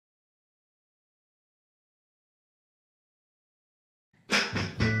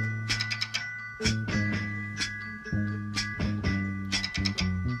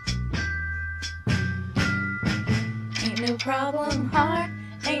no problem hard,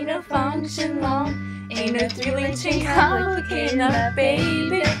 ain't no function long, ain't no thrilling chain complicated enough,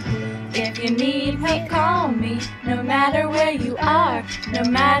 baby. If you need help, call me, no matter where you are, no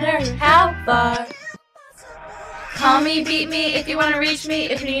matter how far. Call me, beat me, if you want to reach me,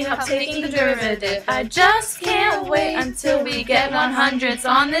 if you need help taking the derivative. I just can't wait until we get 100s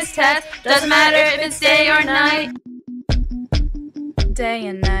on this test. Doesn't matter if it's day or night. Day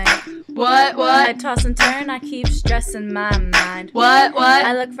and night. What? I toss and turn, I keep stressing my mind. What?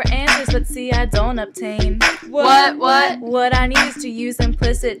 I look for answers, but see I don't obtain. What? What I need is to use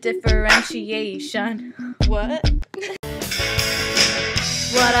implicit differentiation. What?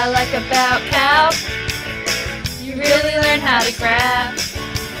 What I like about calc, you really learn how to graph.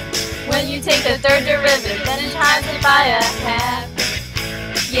 When you take the third derivative, then it times it by a half.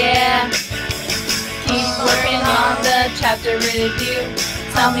 Yeah. Keep working on the chapter review.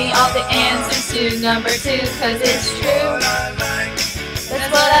 Tell me all the answers to number 2, cause it's true. That's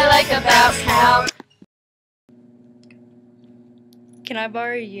what I like about calc. Can I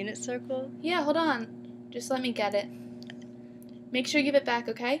borrow your unit circle? Yeah, hold on. Just let me get it. Make sure you give it back,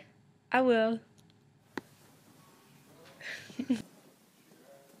 okay? I will.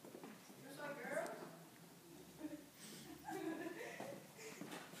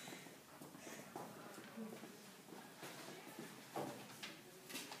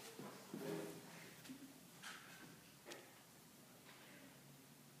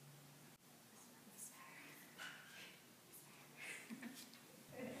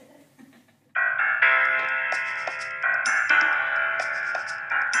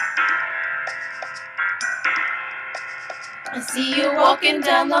 I see you walking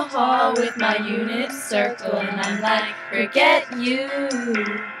down the hall with my unit circle, and I'm like, forget you.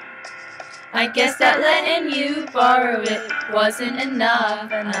 I guess that letting you borrow it wasn't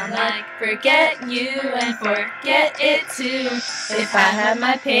enough, and I'm like, forget you and forget it too. If I had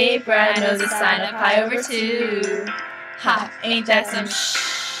my paper, I'd know the sign of pi over 2. Ha, ain't that some shh?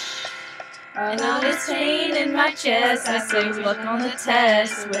 And all this pain in my chest, I still look on the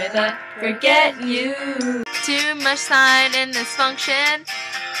test with a forget you. Too much sine in this function,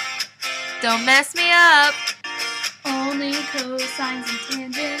 don't mess me up. Only cosines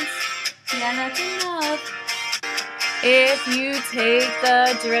and tangents, yeah, that's enough. If you take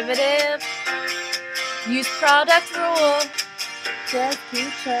the derivative, use product rule. Just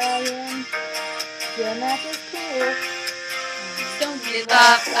keep trying. Your math is cool. Don't give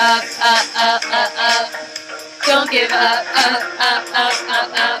up. Don't give up.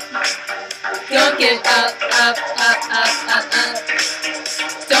 Don't give up.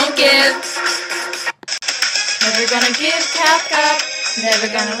 Don't give. Never gonna give calc up. Never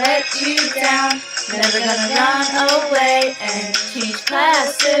gonna let you down. Never gonna run away and change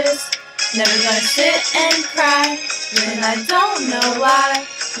classes. Never gonna sit and cry when I don't know why.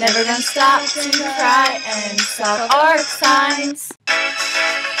 Never gonna stop to cry and solve arc signs.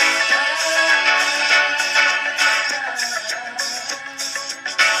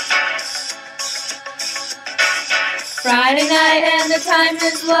 Friday night and the time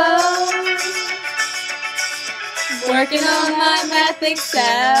is low. Working on my math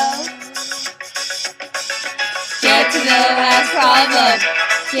Excel. Get to the last problem.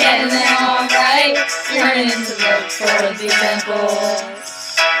 Getting them all right. Turning to look for the examples.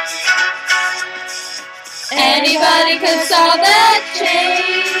 Anybody can solve that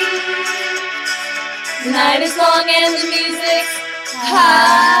chain. The night is long and the music's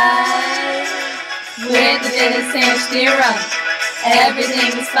high. With the Dirichlet theorem,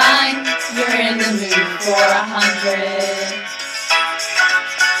 everything is fine. You're in the mood for 100.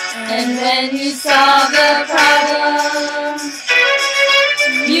 And when you solve the problem,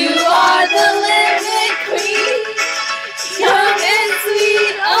 you are the limit queen. Young and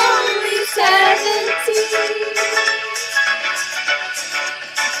sweet, only 17.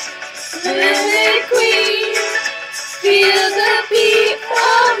 Limit queen, feel the beat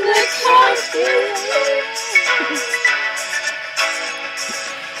of the calculus.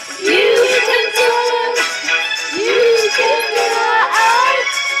 You can do it,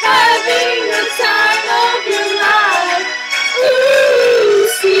 having the time of your life. Ooh,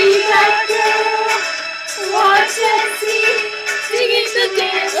 see that girl, watch and see, singing the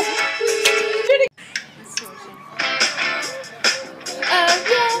dance.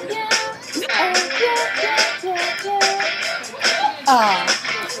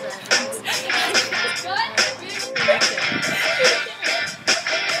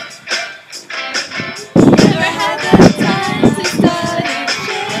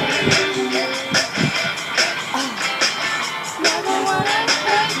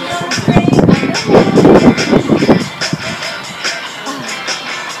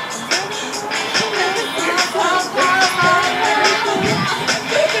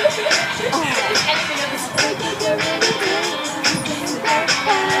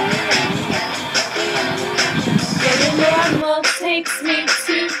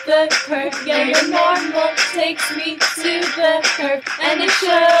 to the curb. Yeah, your normal takes me to the curb, and it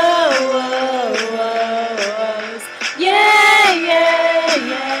shows. Yeah, yeah,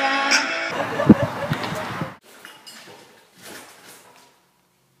 yeah.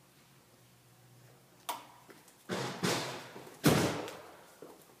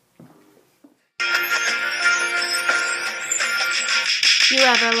 You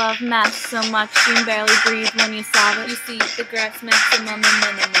ever love math so much you can barely breathe when you solve it? You see the graph's maximum and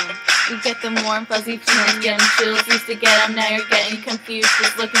minimum. You get them warm, fuzzy feelings, getting chills. Used to get them, now you're getting confused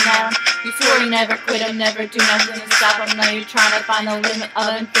just looking at them. You swore you never quit them, never do nothing to stop them. Now you're trying to find the limit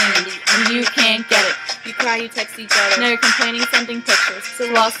of infinity, and you can't get it. You cry, you text each other. Now you're complaining, sending pictures. So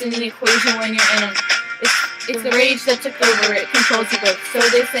lost in the equation when you're in them. It's the rage that took over, it controls you both. So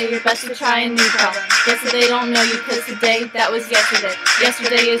they say you're best to try a new problem. Guess that they don't know you, cause today, that was yesterday.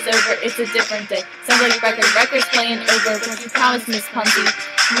 Yesterday is over, it's a different day. Sounds like records playing over, but you promised Miss Punty.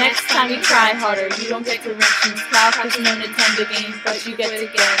 Next time you try harder, you don't get to reach and Cloud has no Nintendo games, but you get to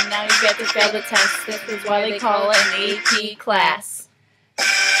get them. Now you get to fail the test, this is why they call it an AP class.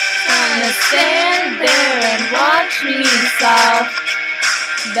 Gonna stand there and watch me solve.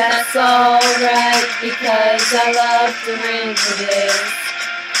 That's alright, because I love derivatives.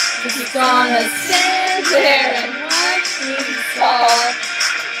 Just gonna stand there and watch me solve.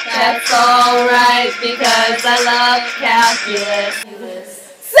 That's alright, because I love calculus.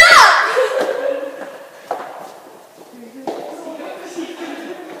 Stop!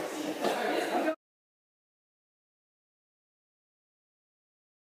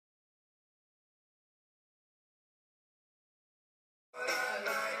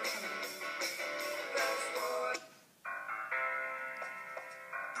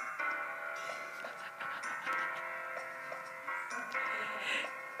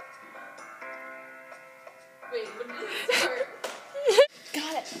 Wait, when did it start?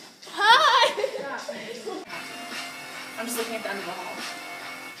 Got it. Hi! I'm just looking at the end of the hall.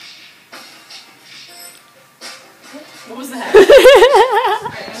 What was that?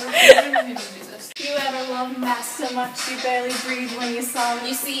 You ever love math so much you barely breathe when you solve it?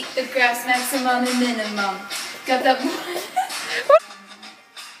 You see the graph's maximum and minimum. Got that one?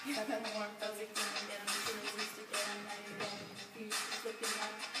 Got that warm fuzzy feeling, get them chills, used to get them, now you're getting confused, just looking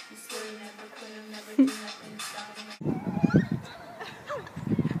up. You swore you never quit them, never do nothing to stop them.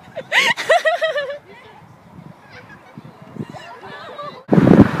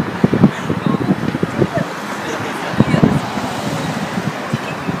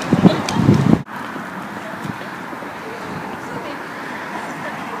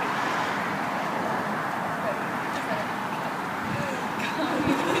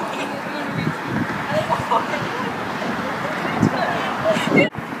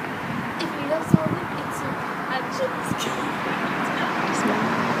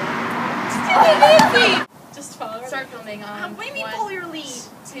 Just follow. Start filming on. What do you mean pull your lead?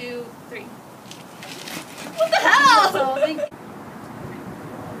 2, 3. What the hell?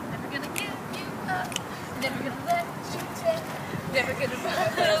 Never gonna give you up. Never gonna let you down. Never gonna run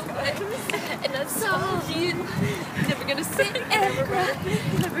away. And that's all you. Never gonna sit and cry.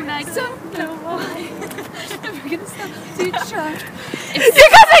 Never gonna don't know why. Never gonna stop to try. You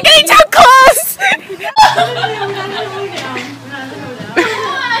guys are getting too close.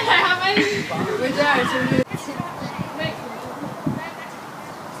 We're there, so we're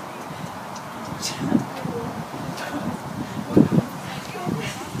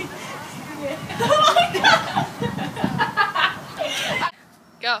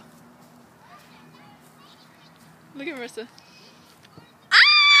Go. Look at Marissa.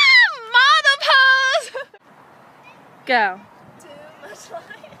 Model pose! Go.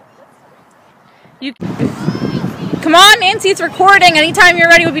 You. Come on, Nancy, it's recording. Anytime you're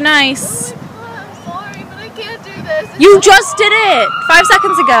ready would be nice. I'm sorry, but I can't do this. You just did it 5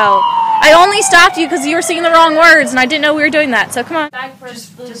 seconds ago. I only stopped you because you were singing the wrong words, and I didn't know we were doing that. So come on.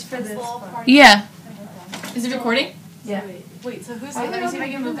 Just for this part. Yeah. Is it recording? Yeah. Wait, so who's Let me see if I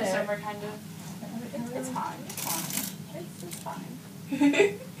can move this it. over, kind of? It's fine. It's fine. It's fine.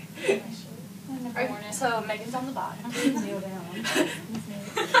 So Megan's on the bottom. Kneel down. This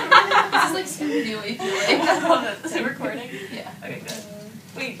is like super new, I feel like. I love it. Is it recording? Yeah. Okay, good.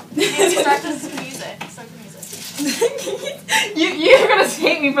 Wait, start the music. Start the music. You're gonna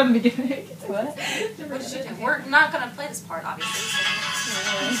hate me from the beginning. What? What should do? We're not gonna play this part, obviously.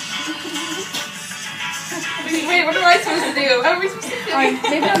 Wait, what am I supposed to do? How are we supposed to do?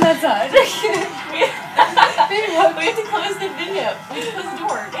 Maybe on that side. Maybe what? We have to close the video. We have to close the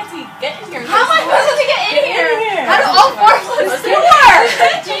door. Nancy, get in here. How am I supposed to get in here? How do all 4 close the door?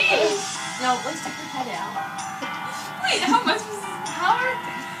 No, let's stick your head out. Wait, how am I supposed to? How are...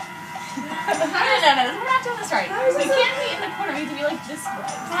 No, we're not doing this right. We can't be in the corner. We need to be like this way.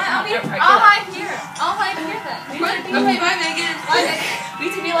 I'll hide here. I'll hide here then. Okay, bye, Megan. Bye, Megan. We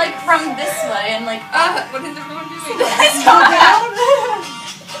need to be like from this way and like... What is everyone doing? Let's go down.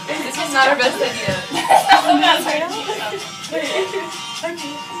 This was not our best idea. That's our idea.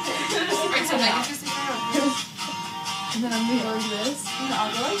 Alright, so Megan's just sitting down. And then I'm gonna go like this. No,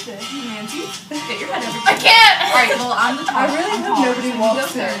 I'll go like this. Nancy, get your head over I can't! Alright, well, I'm the top. I really hope nobody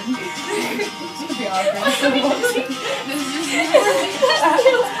walks in. in. It's gonna be awkward.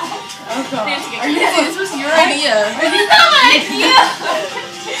 Oh god. Nancy, Are you saying this was your idea? It's not my idea!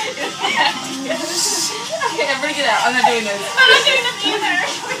 Okay, everybody get out. I'm not doing this. I'm not doing this either.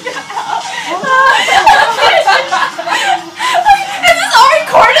 Get out. Is this all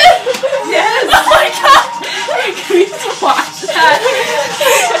recorded? Yes! Oh my god! Can we just watch that?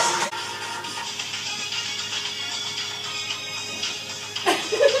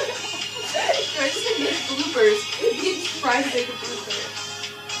 I just make bloopers. You try to make a blooper.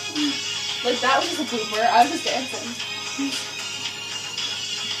 Like that was just a blooper. I was just dancing.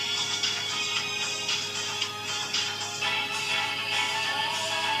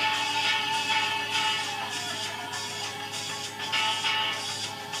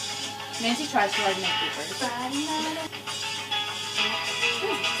 Nancy tries to like make bloopers.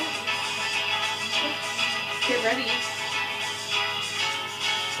 Get ready.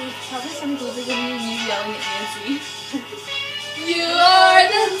 There's probably some bloopers of you yelling at Nancy. You are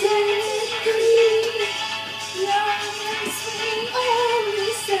the daisy queen. Young and sweet,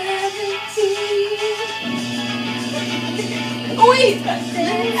 only 17. Oh wait!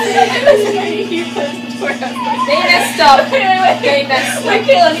 They messed up. They messed up.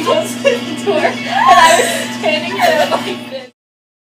 Kayla, he closed the door, and I was standing here like...